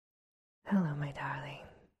Hello, my darling,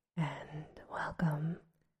 and welcome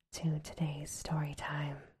to today's story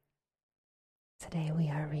time. Today we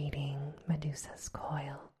are reading Medusa's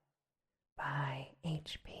Coil by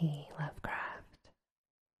H.P. Lovecraft.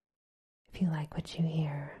 If you like what you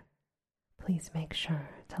hear, please make sure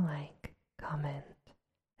to like, comment,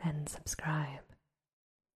 and subscribe.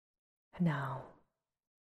 And now,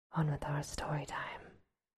 on with our story time.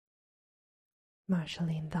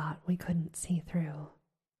 Marceline thought we couldn't see through,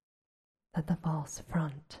 that the false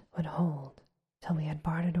front would hold till we had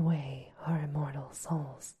bartered away our immortal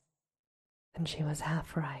souls. And she was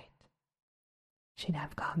half right. She'd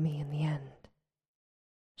have got me in the end.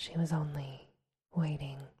 She was only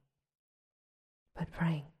waiting. But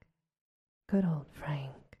Frank, good old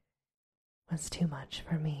Frank, was too much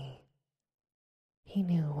for me. He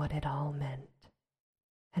knew what it all meant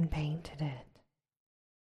and painted it.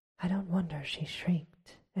 I don't wonder she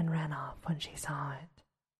shrieked and ran off when she saw it.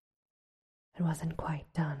 It wasn't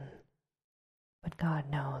quite done, but God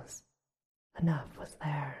knows, enough was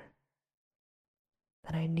there.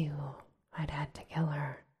 That I knew I'd had to kill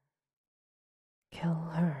her,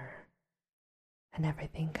 and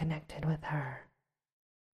everything connected with her.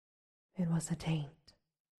 It was a taint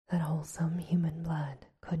that wholesome human blood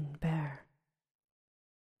couldn't bear.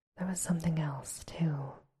 There was something else,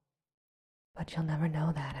 too, but you'll never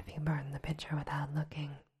know that if you burn the picture without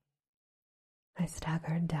looking. I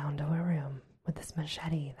staggered down to her room with this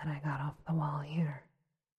machete that I got off the wall here,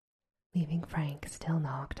 leaving Frank still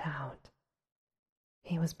knocked out.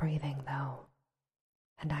 He was breathing, though,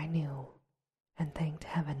 and I knew and thanked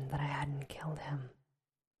heaven that I hadn't killed him.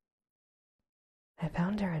 I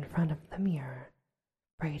found her in front of the mirror,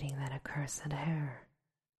 braiding that accursed hair.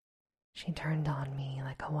 She turned on me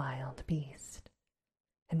like a wild beast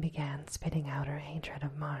and began spitting out her hatred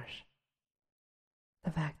of Marsh.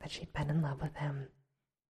 The fact that she'd been in love with him,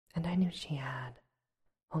 and I knew she had,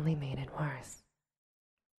 only made it worse.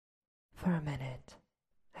 For a minute,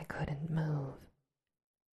 I couldn't move,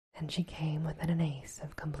 and she came within an ace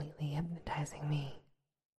of completely hypnotizing me.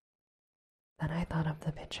 Then I thought of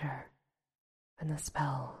the picture, and the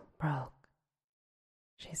spell broke.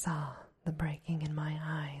 She saw the breaking in my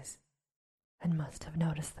eyes, and must have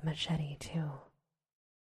noticed the machete too.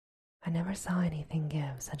 I never saw anything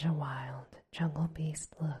give such a wild, jungle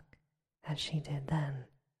beast look as she did then.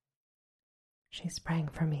 She sprang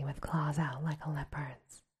for me with claws out like a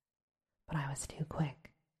leopard's, but I was too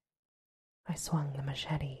quick. I swung the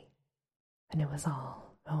machete, and it was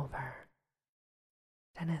all over.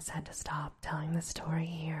 Dennis had to stop telling the story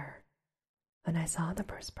here, and I saw the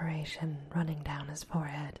perspiration running down his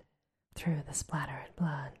forehead through the splattered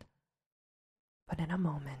blood. But in a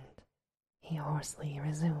moment, he hoarsely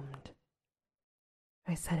resumed.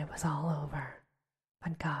 I said it was all over,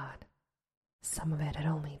 but God, some of it had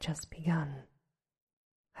only just begun.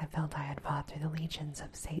 I felt I had fought through the legions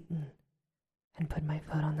of Satan and put my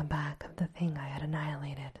foot on the back of the thing I had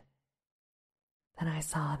annihilated. Then I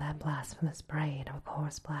saw that blasphemous braid of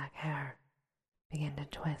coarse black hair begin to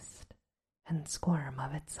twist and squirm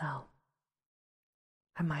of itself.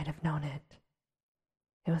 I might have known it.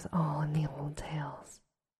 It was all in the old tales.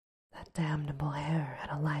 That damnable hair had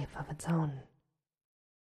a life of its own,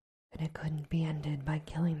 and it couldn't be ended by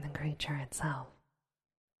killing the creature itself.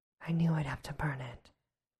 I knew I'd have to burn it,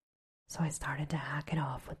 so I started to hack it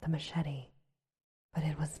off with the machete, but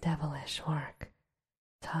it was devilish work,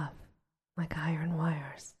 tough, like iron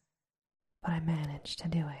wires, but I managed to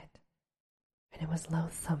do it, and it was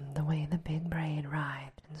loathsome the way the big braid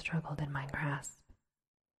writhed and struggled in my grasp.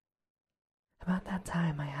 About that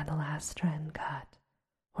time I had the last strand cut,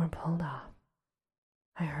 or pulled off.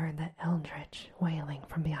 I heard that eldritch wailing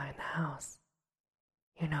from behind the house.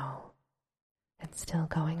 You know, it's still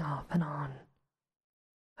going off and on.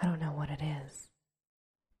 I don't know what it is,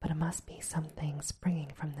 but it must be something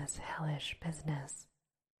springing from this hellish business.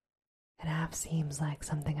 It half seems like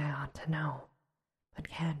something I ought to know, but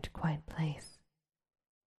can't quite place.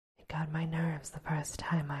 It got my nerves the first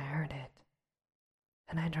time I heard it,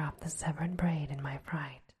 and I dropped the severed braid in my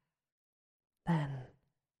fright. Then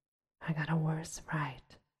I got a worse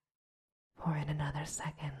fright, for in another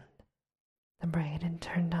second the braid had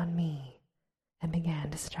turned on me and began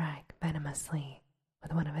to strike venomously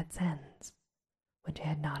with one of its ends, which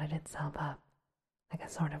had knotted itself up like a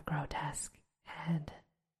sort of grotesque head.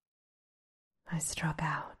 I struck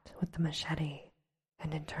out with the machete,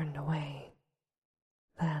 and it turned away.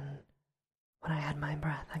 Then, when I had my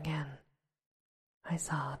breath again, I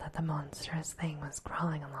saw that the monstrous thing was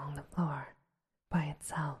crawling along the floor by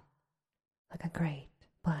itself, like a great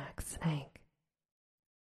black snake.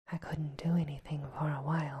 I couldn't do anything for a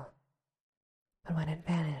while. but when it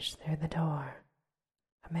vanished through the door,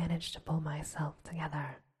 I managed to pull myself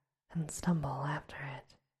together and stumble after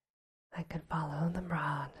it. I could follow the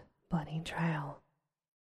broad, bloody trail,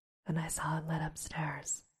 and I saw it led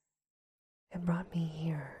upstairs. It brought me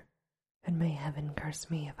here, and may heaven curse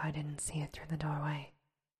me if I didn't see it through the doorway,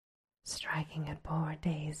 striking at poor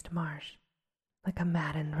dazed Marsh like a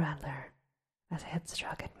maddened rattler as it had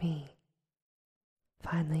struck at me,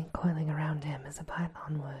 finally coiling around him as a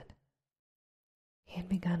python would. He had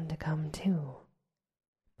begun to come to,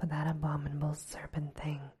 but that abominable serpent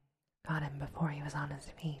thing got him before he was on his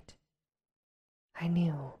feet. I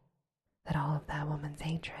knew that all of that woman's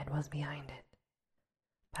hatred was behind it,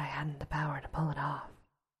 but I hadn't the power to pull it off.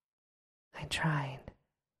 I tried,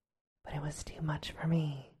 but it was too much for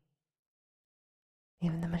me.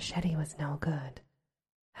 Even the machete was no good.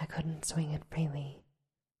 I couldn't swing it freely,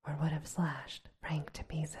 or it would have slashed Frank to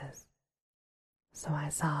pieces. So I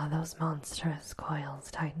saw those monstrous coils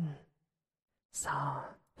tighten, saw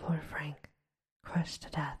poor Frank crushed to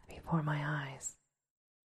death before my eyes,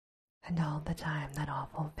 and all the time that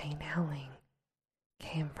awful faint howling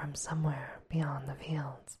came from somewhere beyond the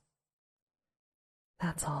fields.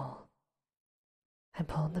 That's all. I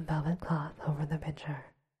pulled the velvet cloth over the picture,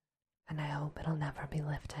 and I hope it'll never be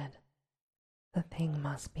lifted. The thing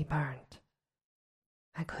must be burnt.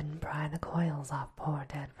 I couldn't pry the coils off poor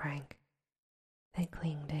dead Frank. They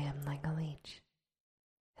cling to him like a leech,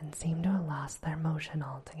 and seem to have lost their motion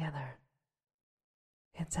altogether.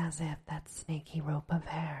 It's as if that snaky rope of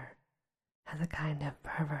hair has a kind of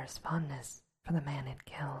perverse fondness for the man it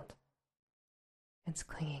killed. It's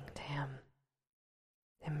clinging to him,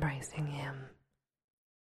 embracing him.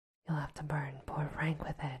 You'll have to burn poor Frank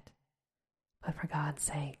with it, but for God's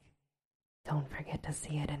sake, don't forget to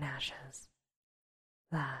see it in ashes.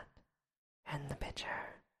 That and the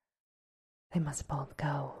picture. They must both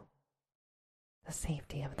go. The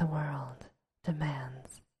safety of the world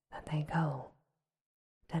demands that they go.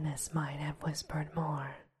 Dennis might have whispered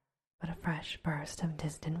more, but a fresh burst of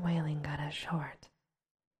distant wailing cut us short.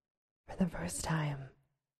 For the first time,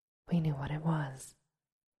 we knew what it was,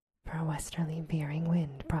 for a westerly veering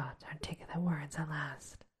wind brought articulate words at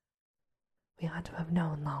last. We ought to have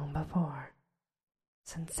known long before,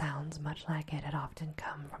 since sounds much like it had often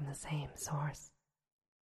come from the same source.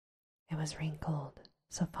 It was wrinkled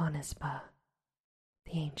Sophonisba,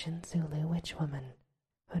 the ancient Zulu witchwoman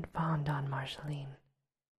who had fawned on Marceline,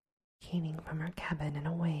 keening from her cabin in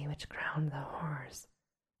a way which crowned the horrors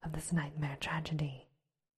of this nightmare tragedy.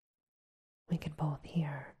 We could both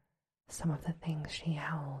hear some of the things she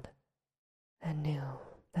howled, and knew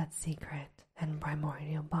that secret and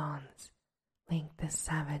primordial bonds linked this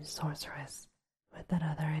savage sorceress with that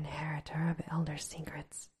other inheritor of elder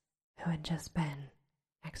secrets who had just been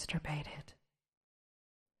extirpated.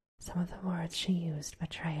 Some of the words she used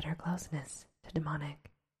betrayed her closeness to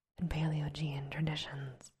demonic and Paleogean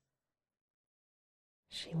traditions.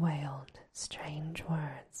 She wailed strange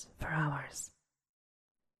words for hours,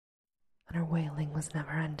 and her wailing was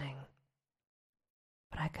never ending,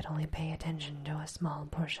 but I could only pay attention to a small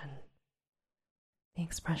portion. The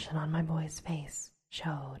expression on my boy's face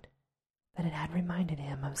showed that it had reminded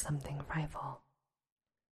him of something frightful,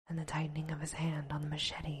 and the tightening of his hand on the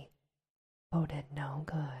machete boded no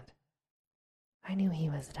good. I knew he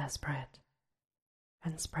was desperate,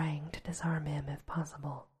 and sprang to disarm him if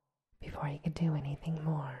possible before he could do anything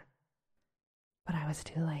more. But I was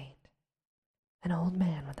too late. An old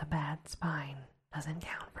man with a bad spine doesn't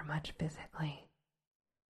count for much physically.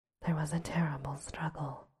 There was a terrible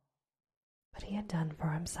struggle, but he had done for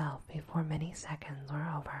himself before many seconds were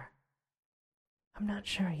over. I'm not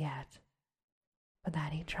sure yet, but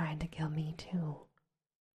that he tried to kill me too.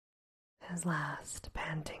 His last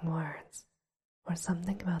panting words were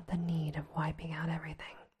something about the need of wiping out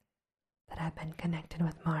everything that had been connected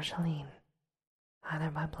with Marceline, either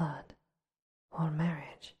by blood or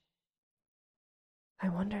marriage. I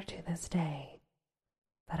wonder to this day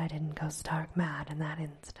that I didn't go stark mad in that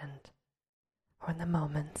instant, or in the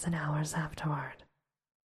moments and hours afterward.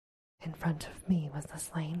 In front of me was the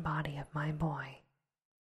slain body of my boy,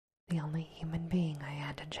 the only human being I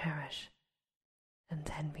had to cherish, and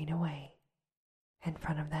 10 feet away, in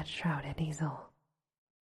front of that shrouded easel,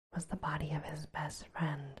 was the body of his best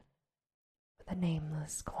friend, with a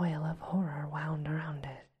nameless coil of horror wound around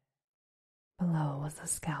it. Below was the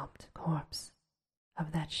scalped corpse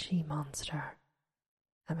of that she-monster,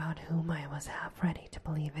 about whom I was half ready to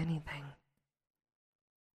believe anything.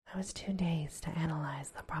 I was too dazed to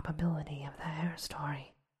analyze the probability of the hair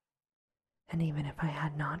story, and even if I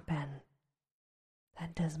had not been,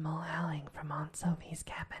 that dismal howling from Aunt Sophie's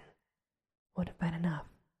cabin would have been enough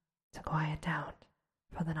to quiet down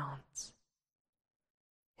for the nonce.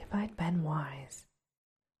 If I'd been wise,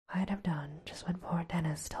 I'd have done just what poor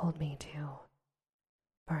Dennis told me to,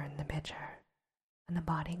 burn the pitcher and the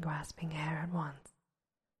body grasping air at once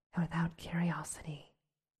and without curiosity.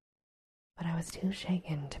 But I was too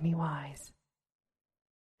shaken to be wise.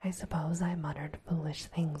 I suppose I muttered foolish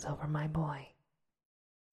things over my boy,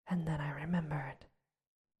 and then I remembered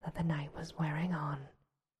that the night was wearing on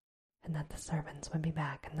and that the servants would be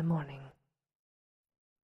back in the morning.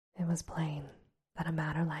 It was plain that a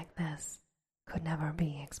matter like this could never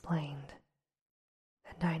be explained,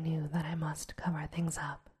 and I knew that I must cover things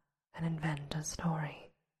up and invent a story.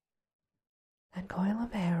 That coil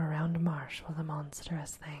of hair around Marsh was a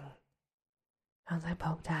monstrous thing. As I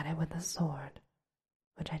poked at it with the sword,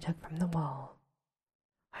 which I took from the wall,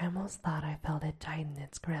 I almost thought I felt it tighten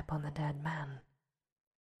its grip on the dead man.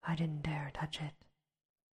 I didn't dare touch it,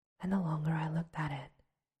 and the longer I looked at it,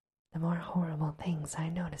 the more horrible things I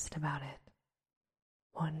noticed about it.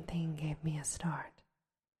 One thing gave me a start.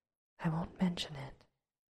 I won't mention it,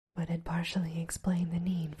 but it partially explained the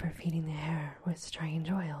need for feeding the hair with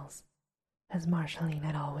strange oils, as Marceline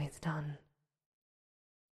had always done.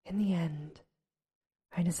 In the end,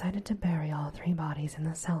 I decided to bury all 3 bodies in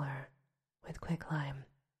the cellar with quicklime,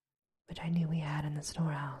 which I knew we had in the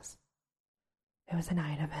storehouse. It was a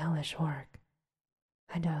night of hellish work.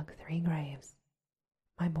 I dug 3 graves,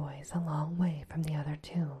 my boy's a long way from the other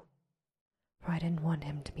 2, for I didn't want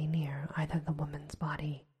him to be near either the woman's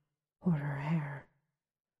body or her hair.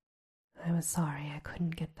 I was sorry I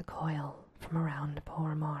couldn't get the coil from around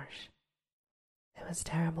poor Marsh. It was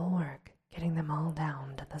terrible work getting them all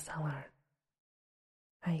down to the cellar.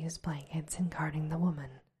 I used blankets in carting the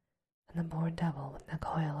woman and the poor devil with the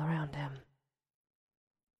coil around him.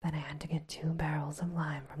 Then I had to get 2 barrels of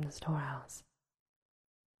lime from the storehouse.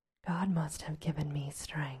 God must have given me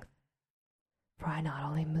strength, for I not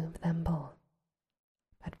only moved them both,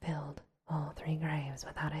 but filled all 3 graves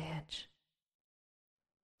without a hitch.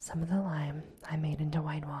 Some of the lime I made into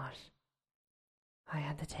whitewash. I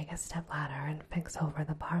had to take a stepladder and fix over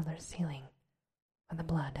the parlor ceiling where the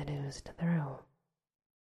blood had oozed through,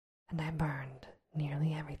 and I burned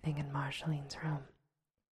nearly everything in Marceline's room,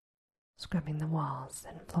 scrubbing the walls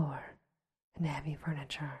and floor and heavy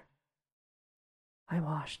furniture. I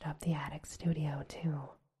washed up the attic studio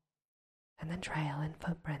too, and the trail and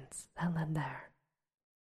footprints that led there.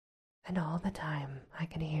 And all the time I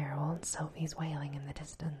could hear old Sophie's wailing in the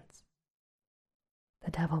distance.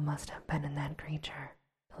 The devil must have been in that creature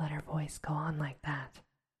to let her voice go on like that.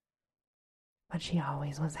 But she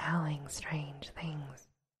always was howling strange things.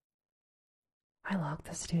 I locked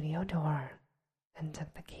the studio door and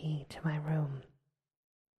took the key to my room.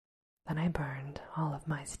 Then I burned all of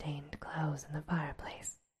my stained clothes in the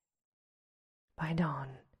fireplace. By dawn,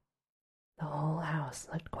 the whole house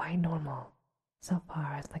looked quite normal so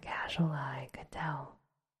far as the casual eye could tell.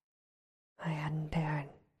 I hadn't dared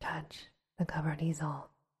touch the covered easel,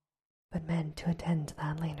 but meant to attend to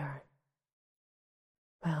that later.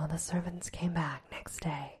 Well, the servants came back next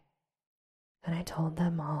day, and I told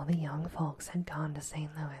them all the young folks had gone to St.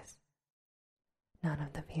 Louis. None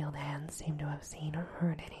of the field hands seemed to have seen or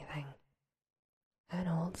heard anything, and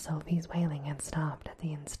old Sophie's wailing had stopped at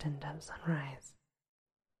the instant of sunrise.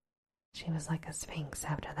 She was like a sphinx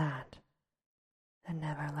after that, and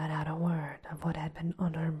never let out a word of what had been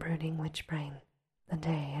on her brooding witch brain the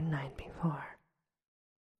day and night before.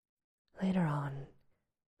 Later on,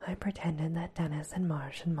 I pretended that Dennis and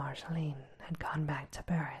Marsh and Marceline had gone back to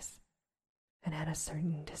Paris and had a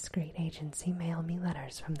certain discreet agency mail me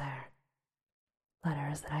letters from there,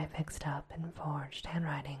 letters that I fixed up in forged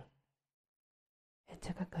handwriting. It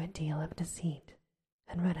took a good deal of deceit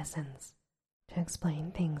and reticence to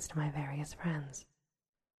explain things to my various friends,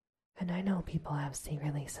 and I know people have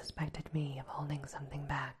secretly suspected me of holding something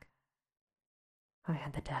back. I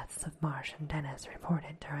had the deaths of Marsh and Dennis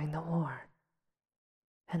reported during the war,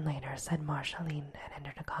 and later said Marceline had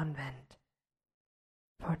entered a convent.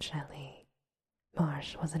 Fortunately,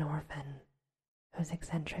 Marsh was an orphan whose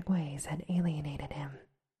eccentric ways had alienated him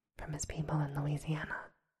from his people in Louisiana.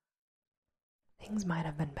 Things might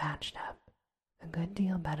have been patched up a good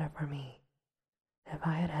deal better for me if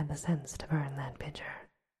I had had the sense to burn that pitcher,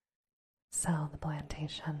 sell the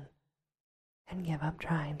plantation, and give up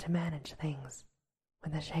trying to manage things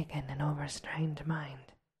with a shaken and overstrained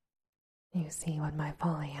mind. You see what my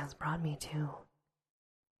folly has brought me to.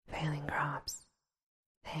 Failing crops,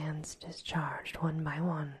 hands discharged one by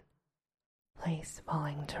one, place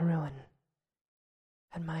falling to ruin,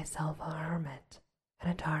 and myself a hermit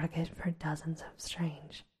and a target for dozens of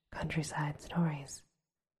strange countryside stories.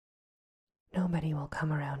 Nobody will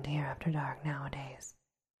come around here after dark nowadays,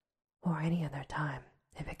 or any other time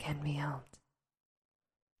if it can be helped.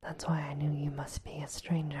 That's why I knew you must be a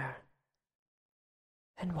stranger.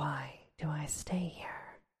 And why do I stay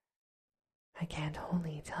here? I can't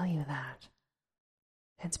wholly tell you that.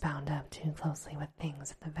 It's bound up too closely with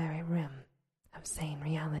things at the very rim of sane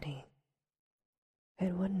reality.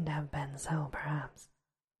 It wouldn't have been so, perhaps,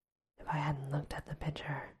 if I hadn't looked at the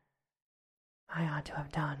picture. I ought to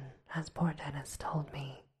have done as poor Dennis told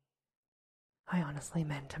me. I honestly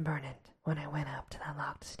meant to burn it when I went up to that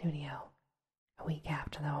locked studio a week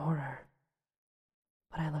after the horror.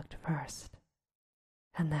 But I looked first,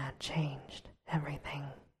 and that changed everything.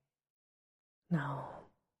 No,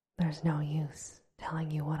 there's no use telling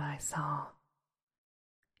you what I saw.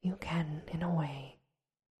 You can, in a way,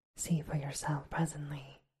 see for yourself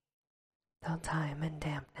presently, though time and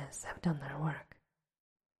dampness have done their work.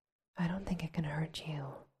 I don't think it can hurt you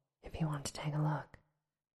if you want to take a look,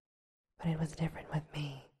 but it was different with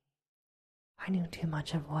me. I knew too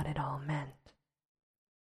much of what it all meant.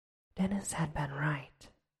 Dennis had been right.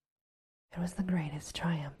 It was the greatest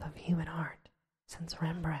triumph of human art since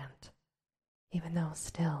Rembrandt, even though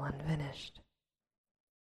still unfinished.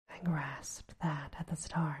 I grasped that at the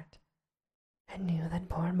start, and knew that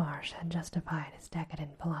poor Marsh had justified his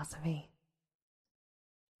decadent philosophy.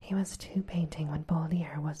 He was to painting what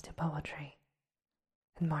Baudelaire was to poetry,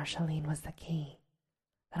 and Marceline was the key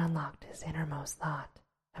that unlocked his innermost thought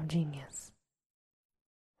of genius.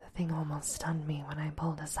 The thing almost stunned me when I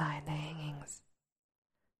pulled aside the hangings.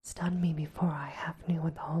 Stunned me before I half knew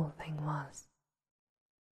what the whole thing was.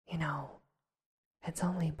 You know, it's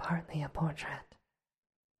only partly a portrait.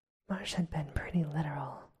 Marsh had been pretty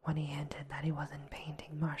literal when he hinted that he wasn't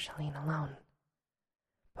painting Marceline alone,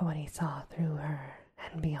 but what he saw through her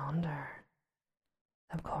and beyond her,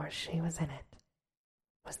 of course she was in it,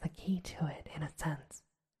 was the key to it in a sense,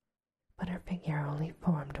 but her figure only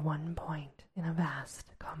formed one point in a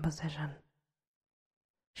vast composition.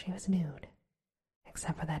 She was nude,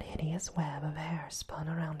 except for that hideous web of hair spun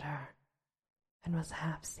around her, and was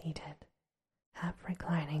half seated, half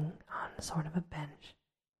reclining on a sort of a bench,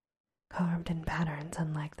 carved in patterns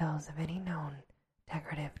unlike those of any known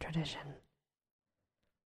decorative tradition.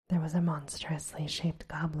 There was a monstrously shaped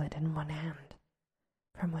goblet in one hand,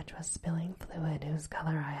 from which was spilling fluid whose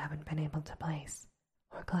color I haven't been able to place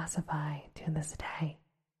or classify to this day.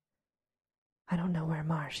 I don't know where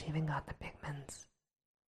Marsh even got the pigments.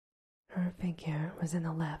 Her figure was in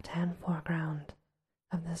the left-hand foreground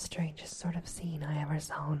of the strangest sort of scene I ever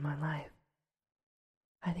saw in my life.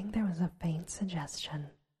 I think there was a faint suggestion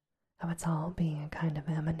of its all being a kind of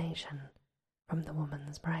emanation from the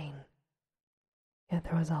woman's brain. Yet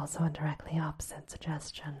there was also a directly opposite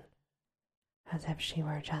suggestion, as if she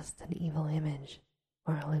were just an evil image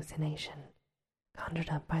or hallucination conjured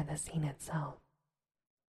up by the scene itself.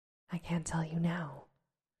 I can't tell you now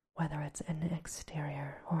whether it's an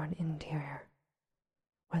exterior or an interior,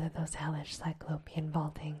 whether those hellish cyclopean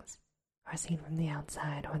vaultings are seen from the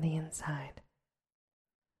outside or the inside,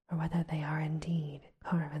 or whether they are indeed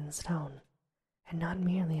carved in stone and not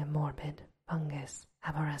merely a morbid fungus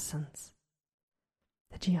arborescence.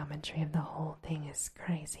 The geometry of the whole thing is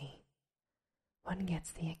crazy. One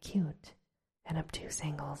gets the acute and obtuse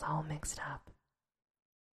angles all mixed up.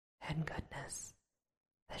 And goodness,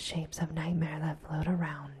 the shapes of nightmare that float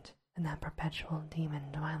around in that perpetual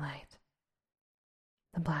demon twilight.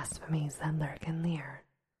 The blasphemies that lurk and leer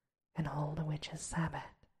and hold a witch's Sabbath,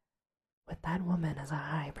 with that woman as a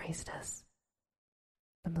high priestess.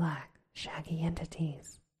 The black, shaggy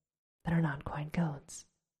entities that are not quite goats.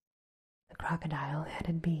 The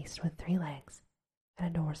crocodile-headed beast with 3 legs and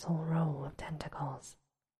a dorsal row of tentacles.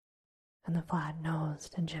 And the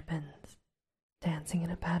flat-nosed Egyptians dancing in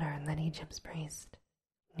a pattern that Egypt's priest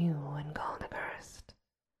knew and called accursed.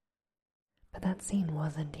 But that scene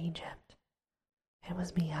wasn't Egypt. It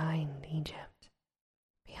was behind Egypt,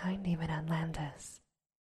 behind even Atlantis,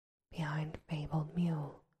 behind fabled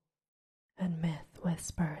Mu, and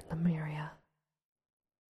myth-whispered Lemuria.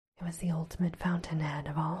 It was the ultimate fountainhead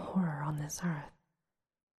of all horror on this earth,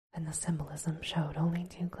 and the symbolism showed only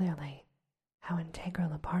too clearly how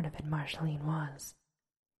integral a part of it Marceline was.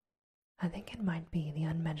 I think it might be the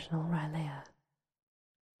unmentionable Rylea.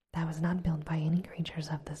 That was not built by any creatures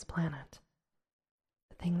of this planet.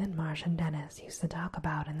 The thing that Marsh and Dennis used to talk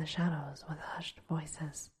about in the shadows with hushed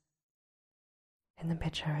voices. In the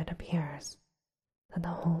picture it appears that the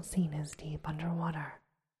whole scene is deep underwater,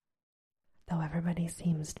 though everybody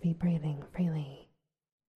seems to be breathing freely.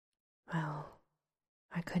 Well,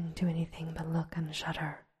 I couldn't do anything but look and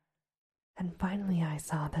shudder, and finally I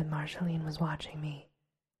saw that Marceline was watching me,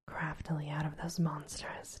 craftily out of those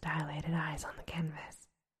monstrous, dilated eyes on the canvas.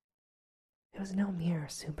 It was no mere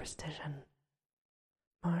superstition.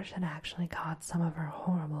 Marsh had actually caught some of her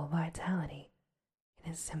horrible vitality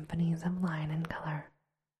in his symphonies of line and color,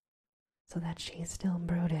 so that she still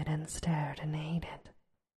brooded and stared and hated,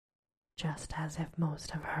 just as if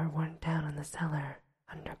most of her weren't down in the cellar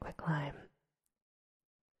under quicklime.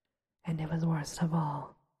 And it was worst of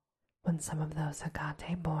all when some of those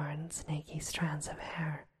agate-born, snaky strands of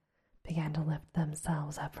hair began to lift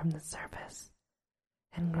themselves up from the surface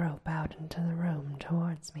and grope out into the room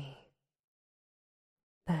towards me.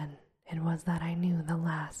 Then it was that I knew the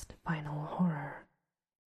last final horror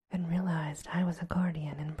and realized I was a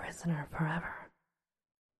guardian and prisoner forever.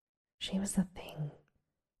 She was the thing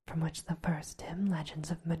from which the first dim legends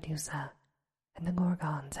of Medusa and the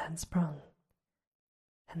Gorgons had sprung,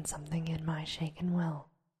 and something in my shaken will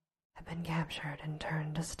had been captured and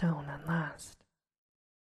turned to stone at last.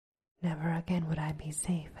 Never again would I be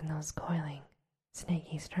safe in those coiling,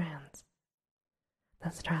 snaky strands, the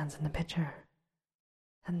strands in the pitcher,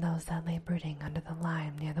 and those that lay brooding under the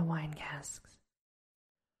lime near the wine casks.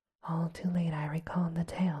 All too late I recalled the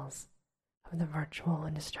tales of the virtual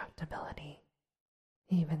indestructibility,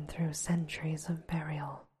 even through centuries of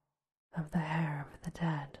burial, of the hair of the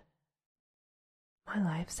dead. My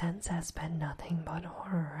life since has been nothing but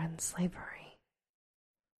horror and slavery.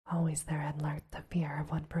 Always there had lurked the fear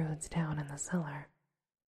of what broods down in the cellar.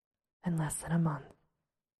 In less than a month,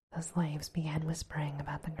 the slaves began whispering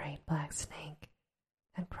about the great black snake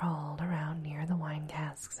that crawled around near the wine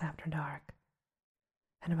casks after dark,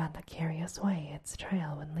 and about the curious way its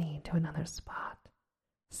trail would lead to another spot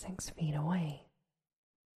 6 feet away.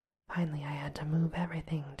 Finally, I had to move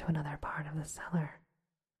everything to another part of the cellar,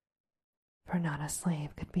 for not a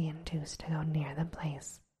slave could be induced to go near the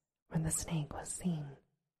place where the snake was seen.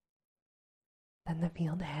 Then the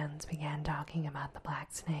field hands began talking about the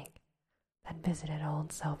black snake that visited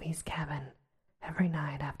old Sophie's cabin every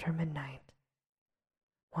night after midnight.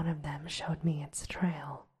 One of them showed me its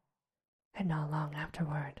trail, and not long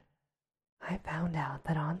afterward, I found out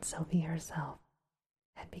that Aunt Sophie herself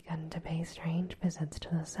had begun to pay strange visits to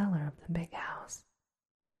the cellar of the big house,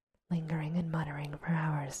 lingering and muttering for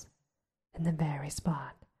hours in the very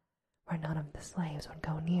spot where none of the slaves would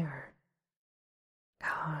go near.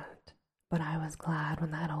 God, but I was glad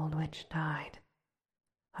when that old witch died.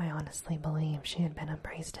 I honestly believe she had been a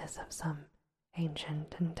priestess of some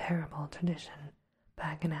ancient and terrible tradition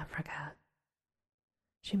back in Africa.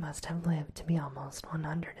 She must have lived to be almost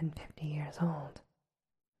 150 years old.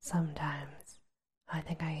 Sometimes I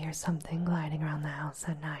think I hear something gliding around the house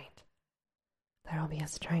at night. There will be a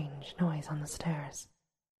strange noise on the stairs,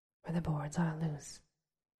 where the boards are loose,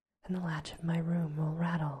 and the latch of my room will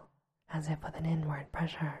rattle as if with an inward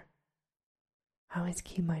pressure. I always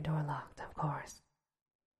keep my door locked, of course.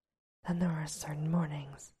 Then there are certain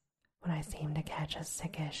mornings when I seem to catch a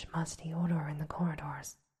sickish, musty odor in the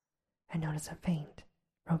corridors and notice a faint,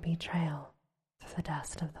 ropey trail through the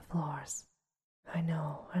dust of the floors. I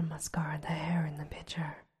know I must guard the hair in the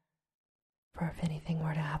pitcher, for if anything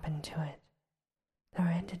were to happen to it, there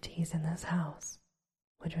are entities in this house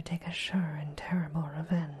which would take a sure and terrible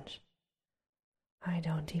revenge. I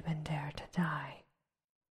don't even dare to die,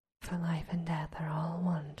 for life and death are all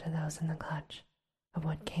one to those in the clutch of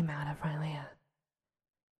what came out of Rylea.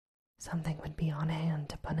 Something would be on hand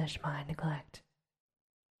to punish my neglect.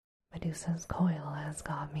 Medusa's coil has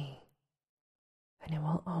got me, and it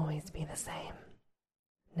will always be the same.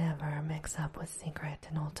 Never mix up with secret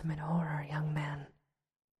and ultimate horror, young man,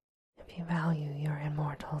 if you value your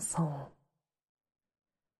immortal soul.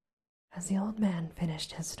 As the old man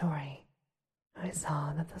finished his story, I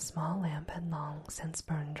saw that the small lamp had long since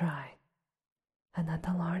burned dry, and that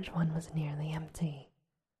the large one was nearly empty.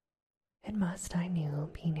 It must, I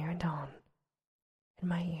knew, be near dawn, and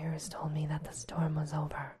my ears told me that the storm was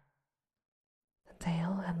over. The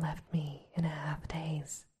tale had left me in a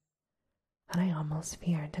half-daze, and I almost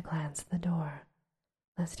feared to glance at the door,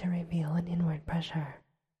 lest it reveal an inward pressure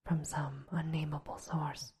from some unnameable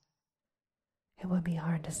source. It would be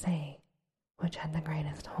hard to say which had the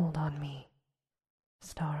greatest hold on me,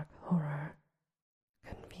 stark horror,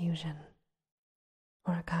 confusion,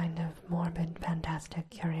 or a kind of morbid, fantastic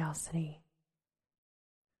curiosity.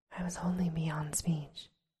 I was wholly beyond speech,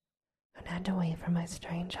 and had to wait for my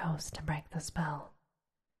strange host to break the spell.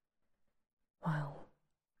 Well,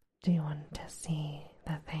 do you want to see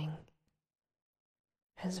the thing?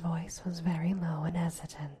 His voice was very low and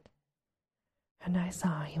hesitant, and I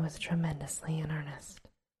saw he was tremendously in earnest.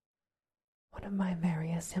 One of my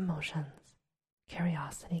various emotions,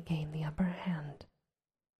 curiosity, gained the upper hand,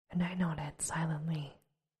 and I nodded silently,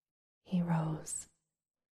 He rose,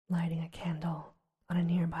 lighting a candle on a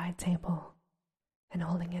nearby table and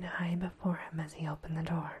holding it high before him as he opened the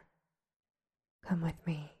door. Come with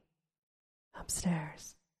me.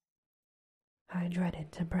 Upstairs. I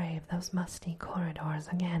dreaded to brave those musty corridors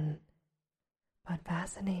again, but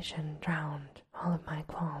fascination drowned all of my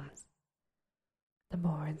qualms. The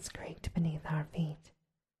boards creaked beneath our feet,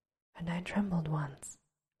 and I trembled once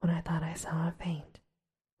when I thought I saw a faint,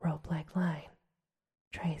 rope-like line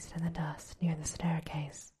traced in the dust near the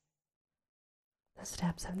staircase. The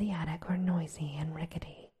steps of the attic were noisy and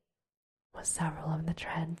rickety, with several of the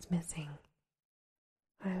treads missing.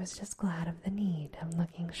 I was just glad of the need of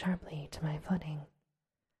looking sharply to my footing,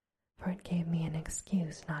 for it gave me an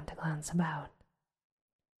excuse not to glance about.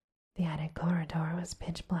 The attic corridor was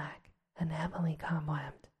pitch black and heavily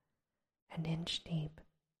cobwebbed, and inch deep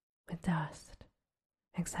with dust,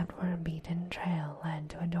 except where a beaten trail led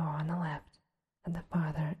to a door on the left at the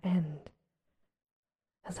farther end.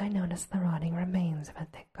 As I noticed the rotting remains of a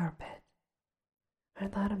thick carpet, I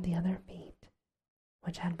thought of the other feet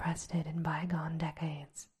which had pressed it in bygone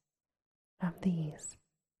decades, of these,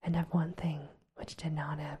 and of one thing which did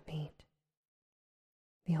not have feet.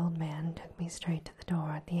 The old man took me straight to the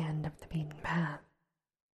door at the end of the beaten path,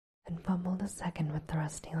 and fumbled a second with the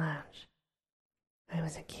rusty latch. I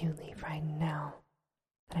was acutely frightened now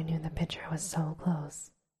that I knew the picture was so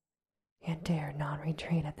close, yet dared not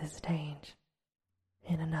retreat at this stage.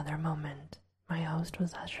 In another moment, my host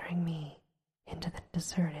was ushering me into the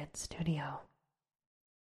deserted studio.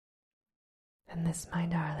 And this, my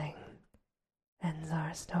darling, ends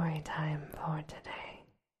our story time for today.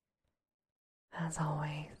 As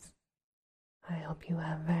always, I hope you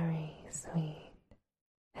have very sweet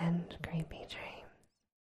and creepy dreams.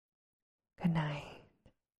 Good night.